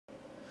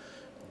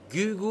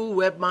Google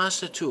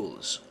Webmaster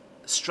Tools,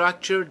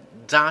 Structured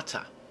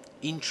Data,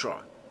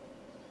 Intro.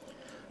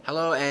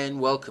 Hello and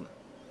welcome.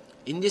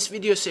 In this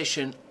video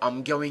session,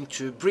 I'm going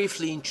to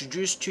briefly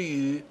introduce to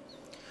you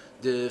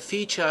the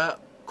feature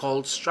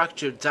called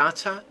Structured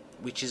Data,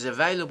 which is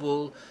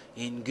available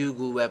in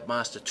Google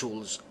Webmaster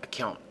Tools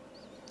account.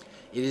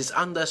 It is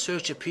under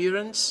Search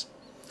Appearance,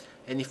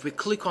 and if we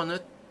click on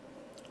it,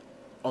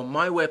 on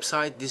my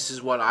website, this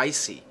is what I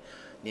see.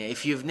 Now,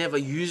 if you've never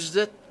used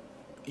it,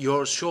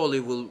 yours surely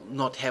will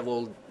not have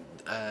all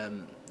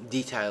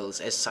details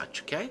as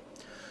such, okay?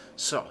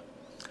 So,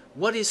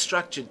 what is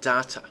structured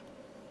data?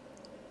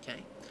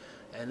 Okay,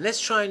 and let's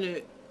try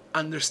to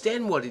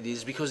understand what it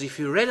is, because if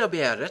you read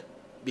about it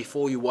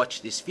before you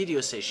watch this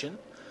video session,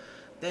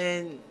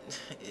 then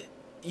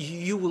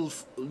you will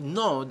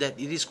know that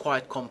it is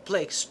quite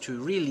complex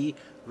to really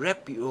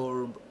wrap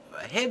your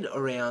head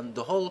around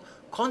the whole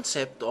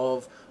concept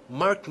of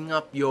marking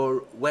up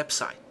your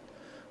website.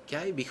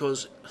 Okay,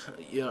 because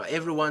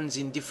everyone's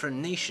in different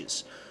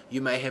niches.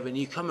 You may have an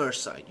e-commerce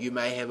site, you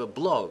may have a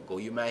blog, or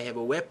you may have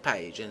a web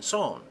page, and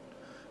so on.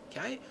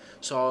 Okay,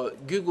 so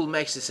Google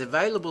makes this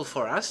available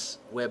for us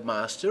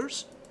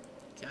webmasters.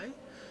 Okay,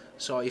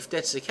 so if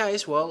that's the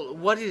case, well,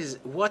 what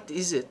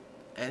is it,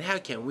 and how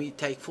can we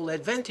take full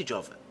advantage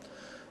of it?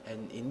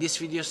 And in this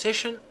video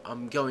session,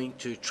 I'm going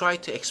to try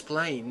to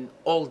explain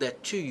all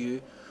that to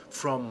you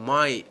from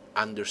my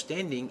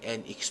understanding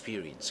and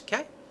experience.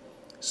 Okay,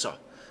 so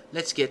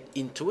let's get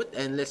into it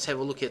and let's have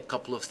a look at a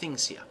couple of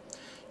things here.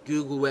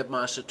 Google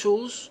Webmaster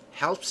Tools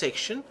help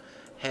section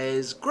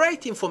has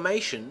great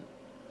information,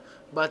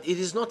 but it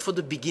is not for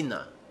the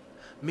beginner.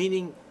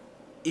 Meaning,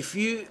 if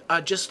you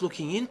are just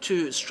looking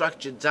into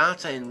structured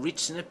data and rich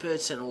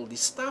snippets and all this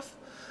stuff,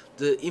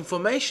 the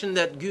information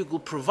that Google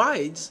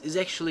provides is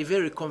actually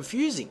very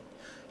confusing,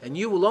 and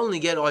you will only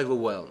get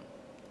overwhelmed.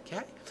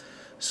 Okay,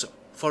 so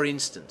for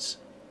instance,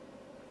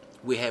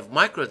 we have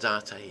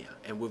microdata here,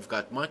 and we've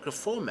got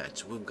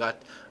microformats, we've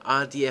got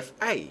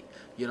RDFA.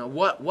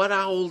 What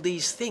are all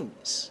these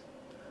things?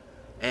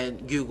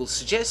 And Google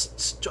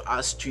suggests to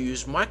us to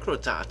use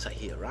microdata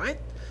here, right?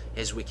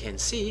 As we can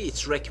see,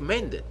 it's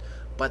recommended.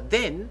 But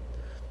then,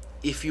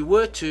 if you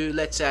were to,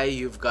 let's say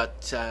you've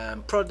got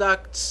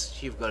products,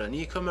 you've got an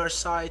e-commerce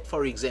site,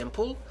 for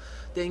example,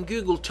 then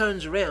Google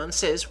turns around and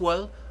says,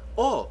 well,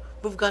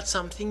 we've got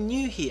something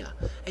new here,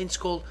 and it's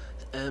called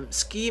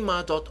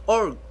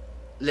schema.org.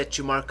 Let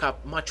you mark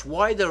up much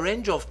wider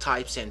range of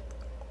types and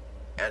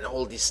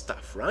all this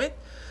stuff, right?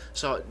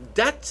 So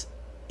that,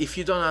 if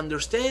you don't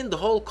understand the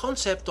whole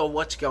concept of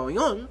what's going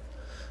on,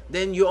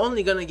 then you're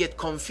only going to get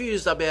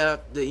confused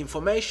about the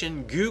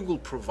information Google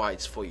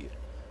provides for you.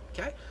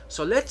 Okay,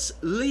 so let's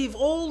leave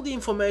all the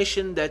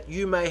information that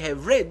you may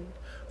have read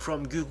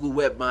from Google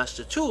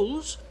Webmaster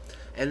Tools,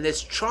 and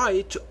let's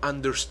try to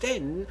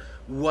understand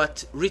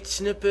what rich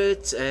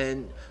snippets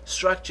and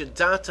structured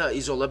data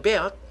is all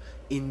about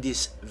in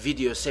this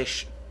video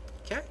session.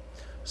 Okay,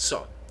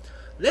 so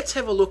let's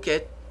have a look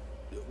at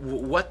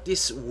what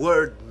this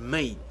word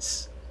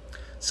means.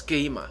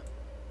 Schema.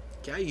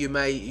 Okay, you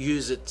may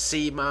use it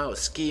schema or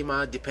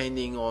schema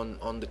depending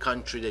on the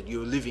country that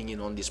you're living in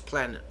on this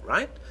planet,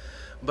 right?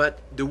 But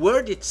the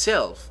word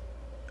itself,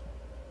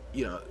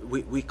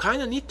 we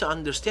kind of need to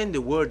understand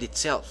the word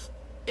itself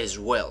as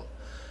well.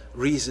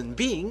 Reason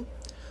being,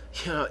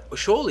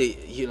 surely,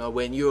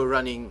 when you're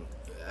running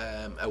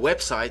a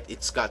website,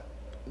 it's got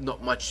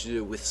not much to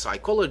do with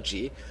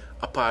psychology,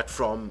 apart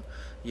from,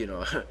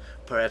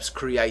 perhaps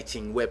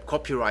creating web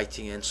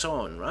copywriting and so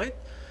on, right?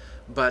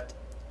 But,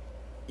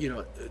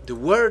 the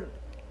word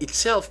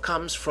itself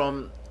comes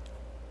from,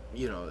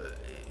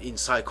 in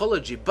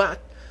psychology,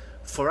 but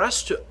for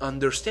us to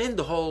understand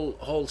the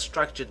whole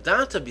structured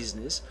data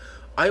business,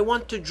 I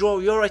want to draw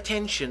your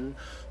attention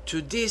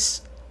to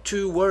these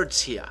two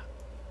words here: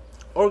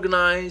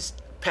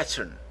 organized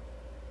pattern.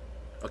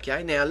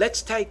 Okay, now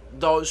let's take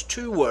those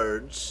two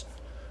words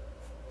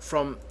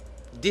from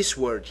this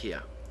word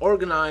here,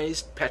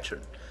 organized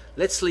pattern.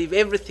 Let's leave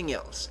everything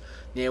else.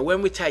 Now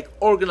when we take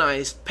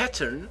organized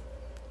pattern,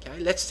 okay,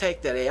 let's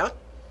take that out,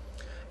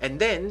 and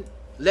then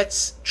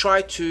let's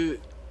try to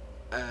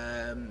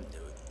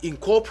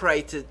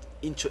incorporate it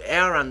into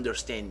our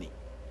understanding.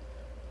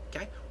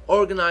 Okay,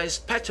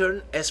 organized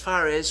pattern as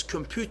far as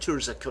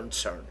computers are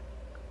concerned.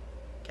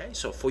 Okay,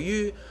 so for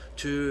you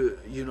to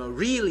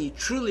really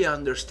truly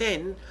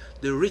understand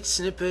the rich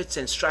snippets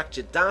and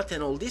structured data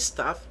and all this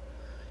stuff,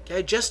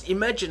 okay, just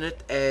imagine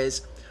it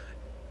as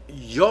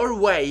your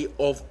way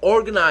of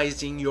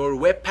organizing your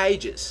web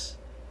pages.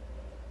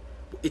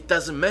 It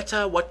doesn't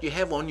matter what you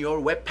have on your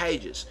web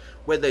pages,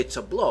 whether it's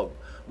a blog,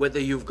 whether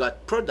you've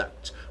got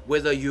products,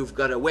 whether you've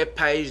got a web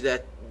page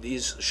that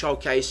is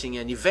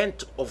showcasing an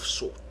event of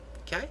sort.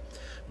 Okay,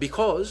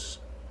 because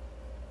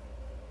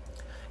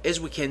as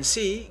we can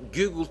see,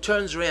 Google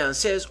turns around and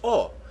says,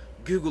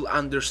 Google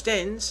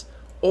understands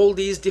all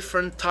these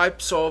different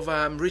types of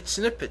rich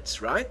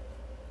snippets, right?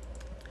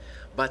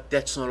 But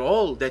that's not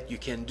all that you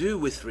can do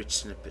with rich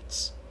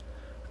snippets.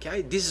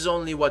 Okay, this is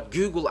only what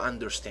Google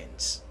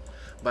understands.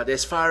 But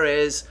as far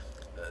as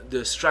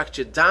the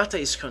structured data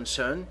is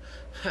concerned,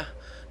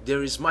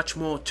 there is much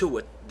more to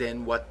it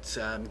than what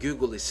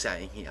Google is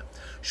saying here.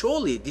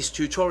 Surely this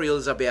tutorial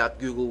is about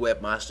Google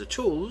Webmaster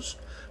Tools,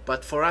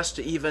 but for us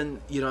to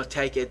even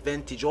take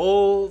advantage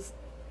of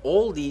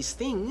all these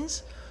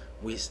things,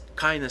 we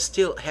kind of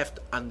still have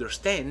to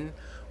understand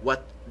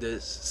what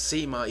the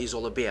schema is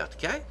all about.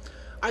 Okay,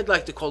 I'd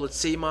like to call it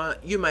schema,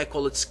 you may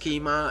call it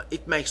schema,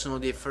 it makes no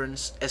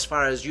difference. As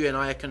far as you and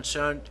I are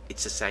concerned,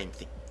 it's the same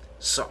thing.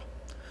 So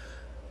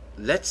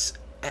let's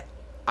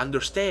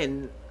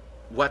understand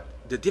what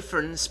the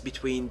difference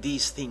between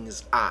these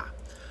things are.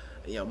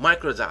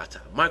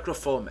 Microdata,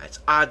 microformats,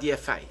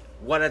 RDFA,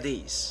 what are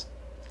these?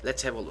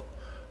 Let's have a look.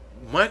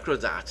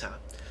 Microdata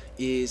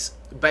is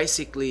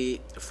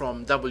basically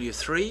from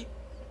W3,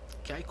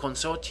 okay,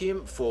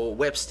 Consortium for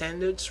Web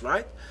Standards,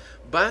 right?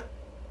 But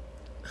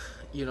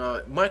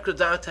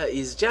microdata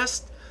is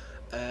just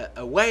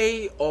a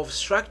way of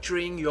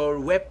structuring your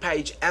web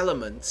page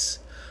elements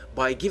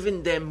by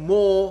giving them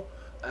more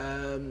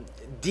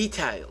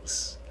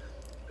details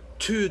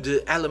to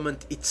the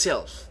element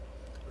itself,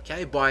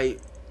 okay, by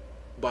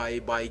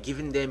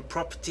giving them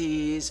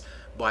properties,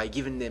 by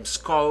giving them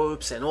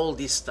scopes and all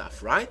this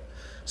stuff, right?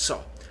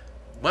 So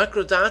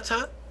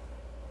microdata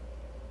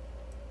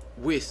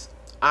with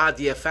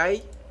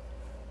RDFA,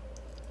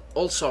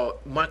 also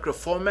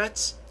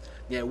microformats.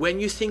 Now when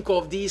you think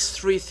of these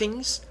three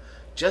things,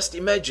 just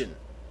imagine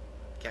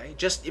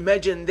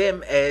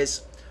them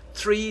as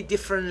three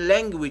different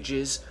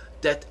languages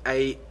that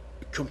a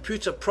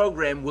computer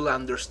program will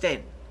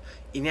understand.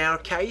 In our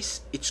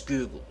case, it's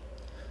Google.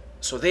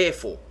 So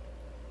therefore,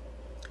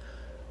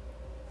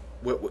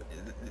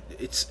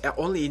 it's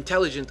only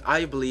intelligent,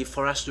 I believe,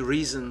 for us to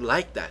reason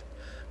like that.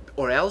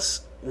 Or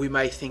else we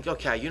may think,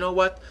 okay, you know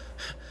what,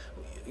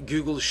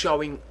 Google's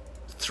showing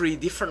three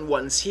different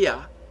ones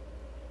here,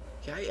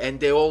 okay, and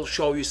they all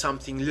show you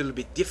something a little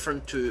bit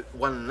different to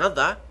one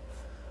another,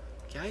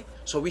 okay,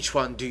 so which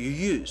one do you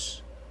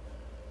use,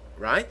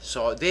 right?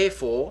 So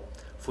therefore,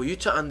 for you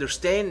to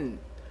understand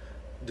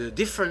the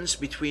difference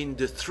between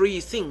the three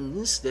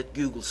things that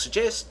Google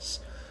suggests,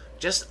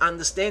 just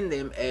understand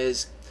them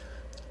as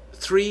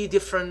three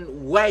different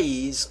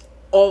ways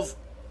of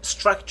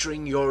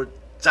structuring your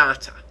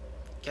data.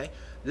 Okay,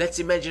 let's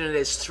imagine it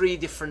as three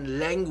different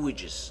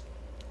languages.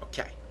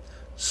 Okay,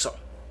 so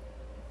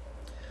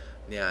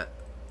now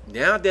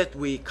that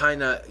we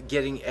kind of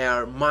getting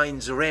our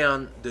minds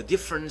around the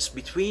difference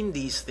between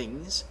these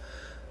things,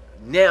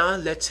 now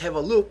let's have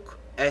a look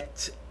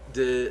at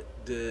the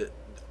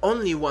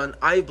only one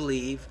I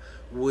believe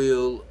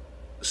will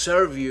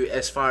serve you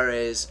as far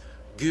as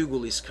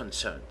Google is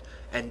concerned,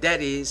 and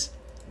that is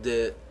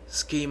the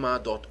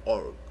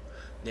schema.org.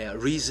 Now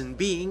reason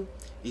being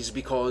is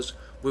because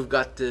we've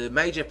got the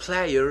major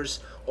players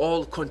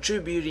all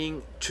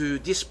contributing to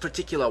this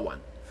particular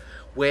one,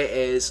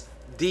 whereas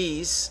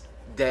these,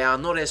 they are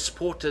not as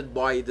supported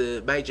by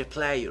the major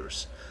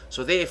players.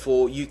 So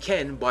therefore you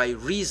can, by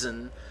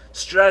reason,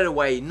 straight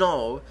away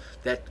know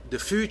that the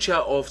future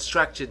of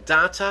structured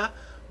data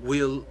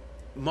will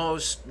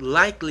most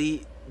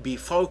likely be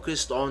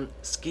focused on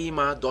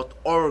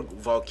schema.org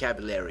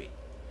vocabulary.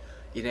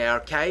 In our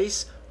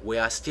case, we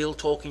are still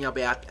talking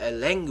about a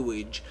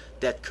language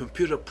that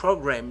computer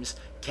programs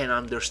can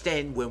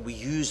understand when we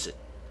use it.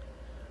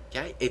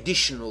 Okay,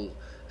 additional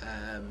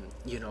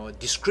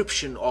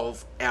description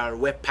of our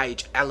web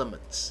page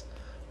elements,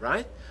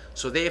 right?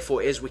 So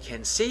therefore, as we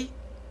can see,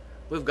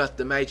 we've got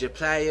the major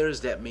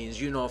players. That means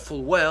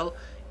full well,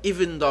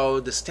 even though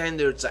the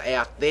standards are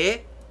out there,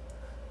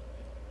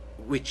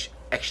 which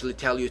actually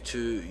tell you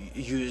to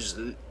use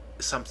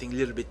something a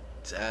little bit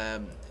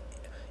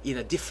in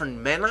a different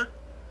manner,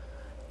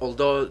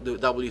 although the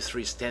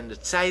W3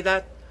 standards say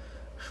that,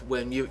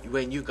 when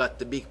you got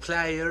the big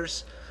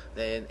players,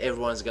 then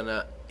everyone's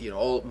gonna,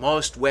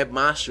 most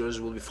webmasters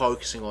will be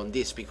focusing on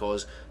this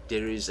because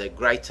there is a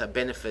greater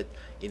benefit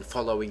in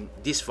following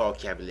this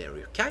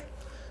vocabulary. Okay,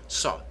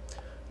 so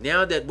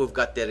now that we've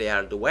got that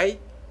out of the way,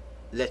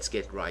 let's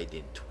get right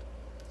into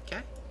it.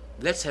 Okay,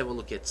 let's have a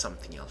look at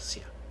something else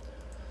here.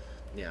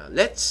 Now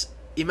let's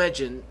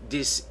imagine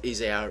this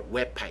is our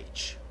web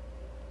page.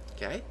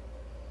 Okay,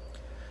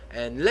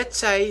 and let's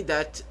say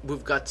that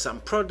we've got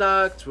some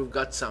products, we've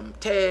got some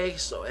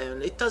text,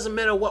 and it doesn't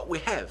matter what we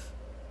have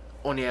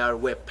on our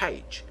web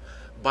page.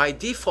 By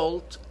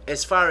default,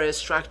 as far as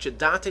structured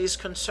data is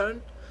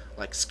concerned,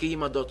 like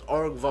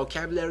schema.org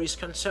vocabulary is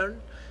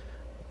concerned,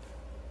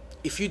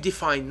 if you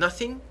define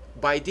nothing,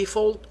 by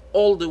default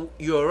all the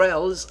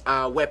URLs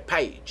are web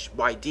page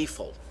by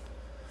default.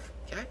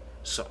 Okay,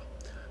 so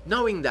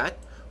knowing that,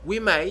 we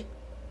may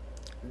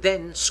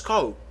then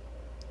scope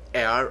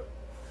our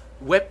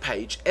web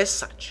page as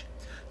such.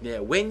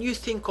 Now when you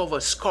think of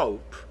a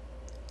scope,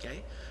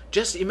 okay,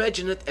 just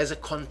imagine it as a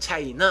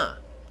container.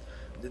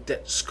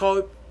 That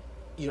scope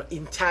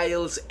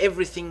entails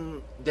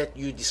everything that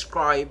you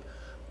describe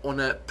on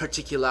a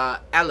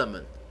particular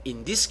element.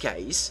 In this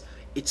case,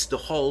 it's the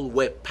whole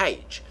web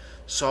page.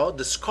 So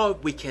the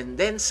scope, we can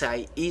then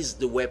say, is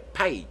the web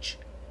page.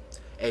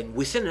 and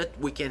within it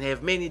we can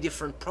have many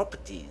different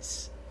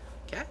properties.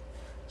 Okay,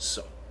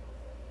 so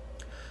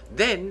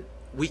then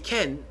we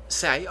can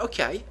say,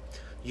 okay,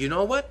 you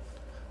know what,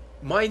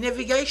 my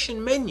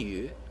navigation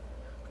menu,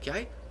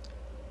 okay,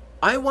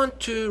 I want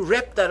to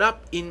wrap that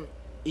up in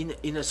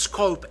a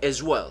scope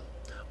as well.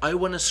 I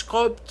want to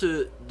scope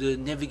the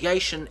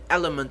navigation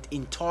element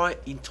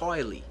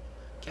entirely,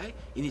 okay,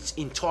 in its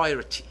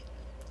entirety.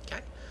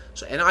 Okay,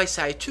 so and I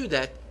say to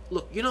that,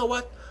 look, you know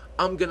what,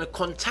 I'm going to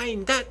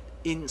contain that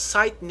in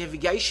site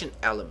navigation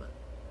element.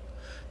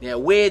 Now,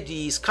 where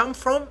these come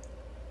from?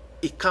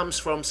 It comes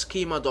from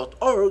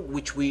schema.org,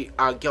 which we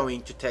are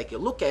going to take a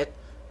look at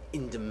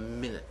in the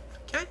minute.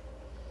 Okay,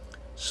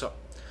 so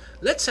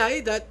let's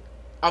say that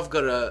I've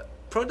got a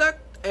product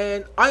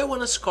and I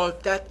want to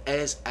scope that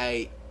as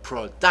a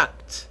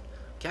product.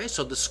 Okay,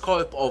 so the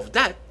scope of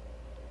that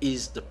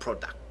is the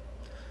product,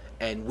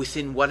 and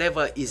within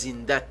whatever is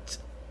in that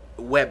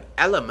web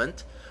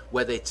element,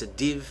 whether it's a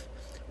div,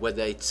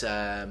 whether it's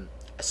a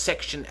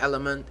section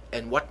element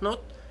and whatnot,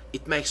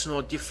 it makes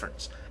no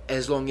difference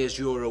as long as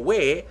you're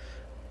aware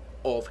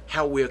of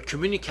how we're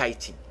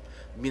communicating,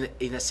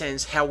 in a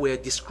sense how we're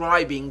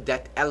describing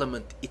that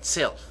element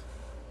itself.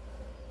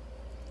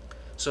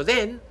 So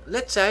then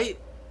let's say,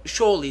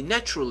 surely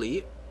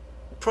naturally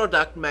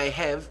product may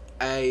have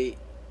an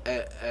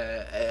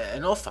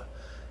offer.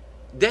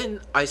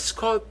 Then I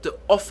scope the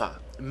offer,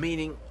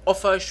 meaning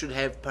offer should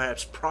have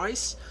perhaps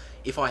price.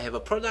 If I have a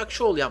product,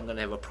 surely I'm going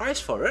to have a price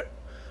for it,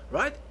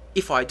 right?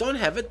 If I don't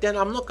have it, then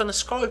I'm not going to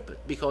scope it,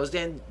 because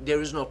then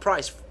there is no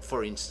price,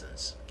 for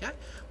instance. Okay,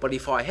 but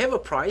if I have a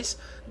price,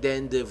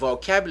 then the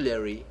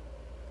vocabulary,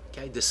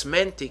 okay, the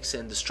semantics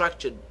and the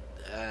structured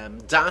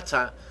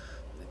data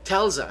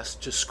tells us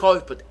to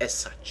scope it as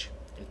such.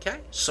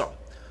 Okay, so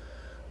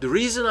the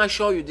reason I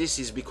show you this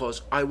is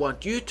because I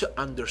want you to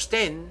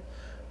understand,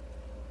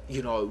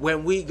 you know,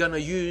 when we're gonna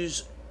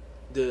use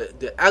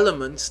the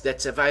elements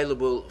that's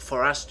available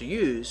for us to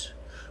use,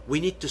 we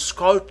need to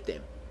scope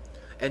them,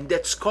 and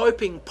that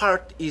scoping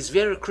part is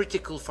very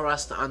critical for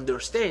us to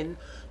understand,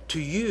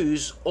 to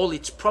use all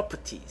its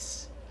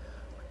properties.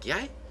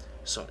 Okay,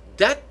 so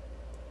that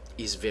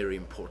is very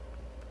important.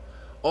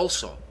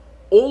 Also,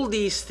 all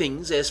these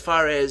things, as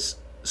far as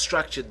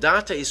structured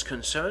data is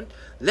concerned,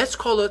 let's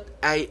call it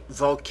a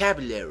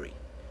vocabulary,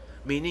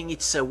 meaning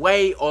it's a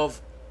way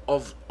of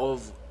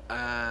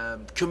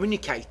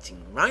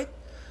communicating, right?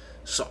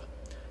 So,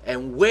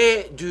 and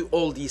where do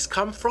all these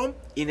come from?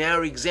 In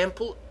our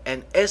example,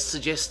 and as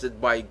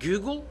suggested by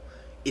Google,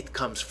 it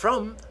comes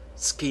from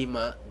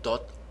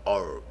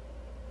schema.org.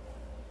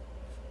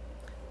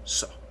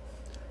 So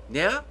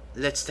now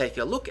let's take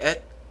a look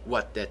at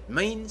what that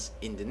means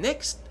in the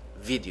next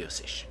video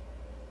session.